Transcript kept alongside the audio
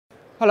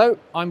Hello,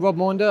 I'm Rob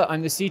Maunder,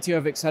 I'm the CTO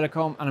of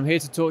Excelicom, and I'm here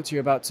to talk to you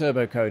about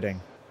turbo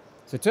coding.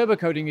 So turbo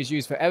coding is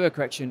used for error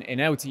correction in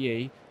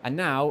LTE and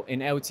now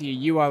in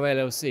LTE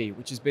URLLC,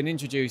 which has been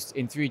introduced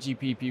in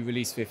 3GPP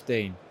release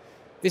 15.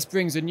 This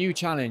brings a new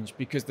challenge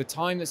because the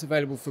time that's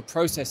available for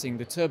processing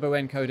the turbo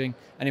encoding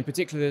and in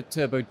particular the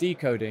turbo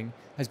decoding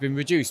has been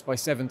reduced by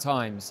 7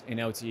 times in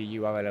LTE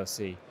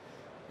URLLC.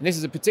 And this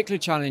is a particular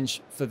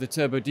challenge for the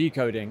turbo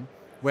decoding,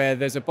 where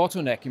there's a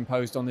bottleneck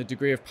imposed on the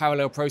degree of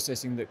parallel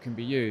processing that can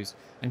be used,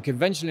 and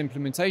conventional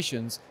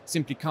implementations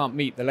simply can't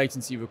meet the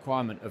latency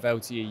requirement of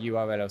LTE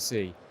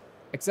URLLC.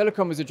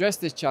 Excelicom has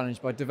addressed this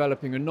challenge by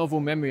developing a novel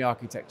memory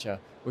architecture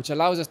which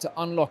allows us to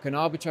unlock an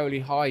arbitrarily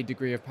high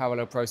degree of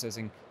parallel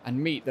processing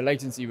and meet the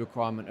latency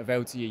requirement of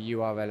LTE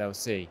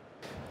URLLC.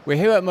 We're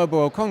here at Mobile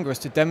World Congress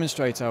to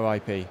demonstrate our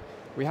IP.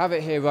 We have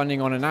it here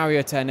running on an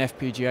Area 10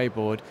 FPGA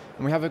board,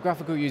 and we have a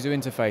graphical user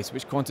interface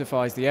which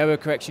quantifies the error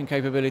correction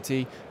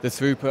capability, the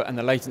throughput and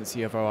the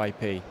latency of our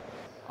IP.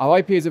 Our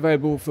IP is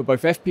available for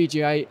both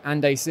FPGA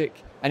and ASIC,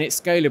 and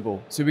it's scalable,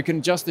 so we can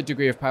adjust the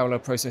degree of parallel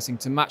processing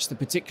to match the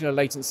particular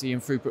latency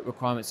and throughput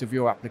requirements of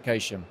your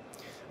application.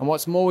 And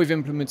what's more, we've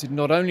implemented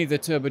not only the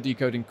turbo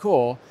decoding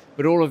core,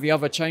 but all of the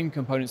other chain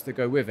components that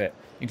go with it,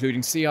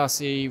 including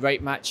CRC,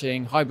 rate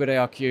matching, hybrid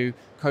ARQ,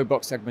 code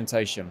block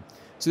segmentation.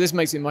 So this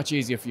makes it much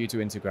easier for you to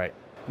integrate.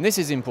 And this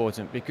is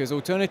important because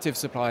alternative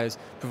suppliers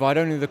provide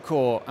only the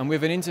core, and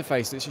with an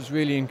interface that's just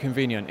really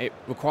inconvenient. It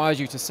requires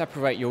you to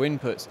separate your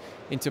inputs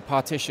into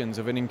partitions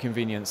of an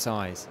inconvenient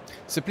size.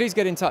 So please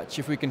get in touch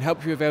if we can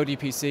help you with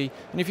LDPC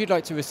and if you'd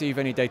like to receive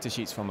any data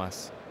sheets from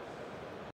us.